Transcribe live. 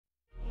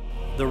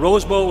The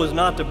Rose Bowl is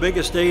not the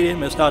biggest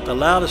stadium, it's not the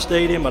loudest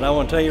stadium, but I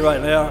want to tell you right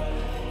now,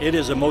 it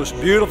is the most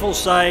beautiful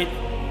sight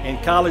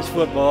in college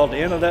football. At the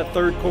end of that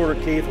third quarter,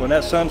 Keith, when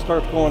that sun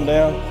starts going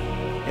down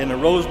in the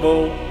Rose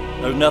Bowl,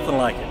 there's nothing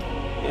like it.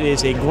 It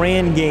is a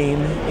grand game.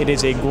 It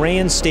is a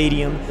grand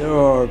stadium. There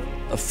are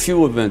a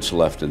few events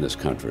left in this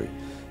country.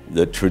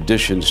 The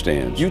tradition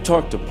stands. You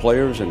talk to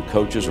players and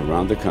coaches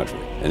around the country,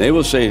 and they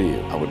will say to you,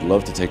 I would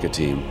love to take a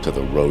team to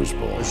the Rose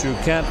Bowl. You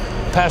can't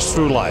pass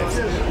through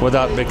life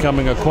without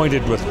becoming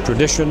acquainted with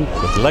tradition,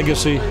 with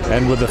legacy,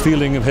 and with the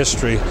feeling of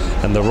history,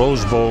 and the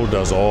Rose Bowl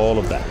does all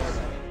of that.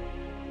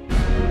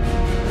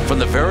 From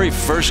the very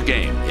first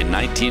game in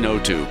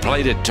 1902,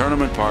 played at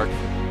Tournament Park,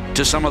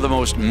 to some of the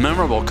most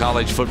memorable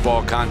college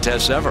football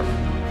contests ever.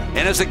 And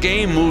as the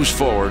game moves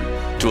forward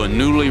to a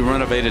newly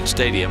renovated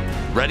stadium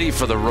ready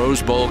for the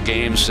Rose Bowl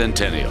game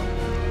centennial.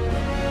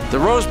 The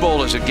Rose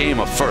Bowl is a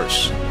game of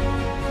firsts.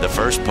 The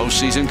first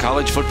postseason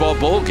college football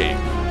bowl game.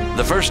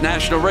 The first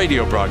national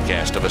radio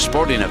broadcast of a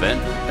sporting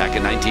event back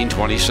in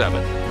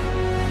 1927.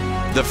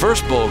 The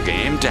first bowl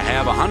game to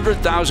have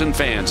 100,000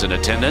 fans in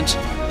attendance,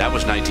 that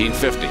was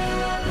 1950.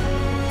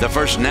 The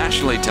first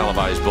nationally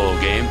televised bowl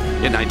game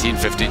in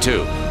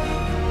 1952.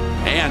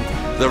 And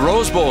the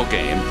Rose Bowl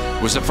game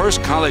was the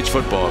first college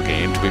football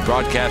game to be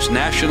broadcast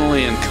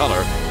nationally in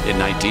color in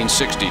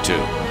 1962.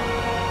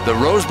 The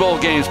Rose Bowl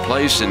game's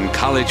place in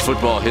college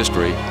football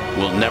history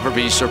will never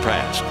be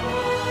surpassed.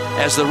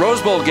 As the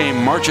Rose Bowl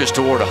game marches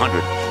toward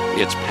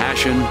 100, its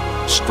passion,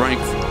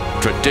 strength,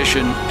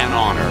 tradition, and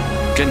honor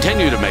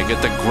continue to make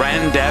it the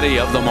granddaddy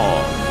of them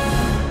all.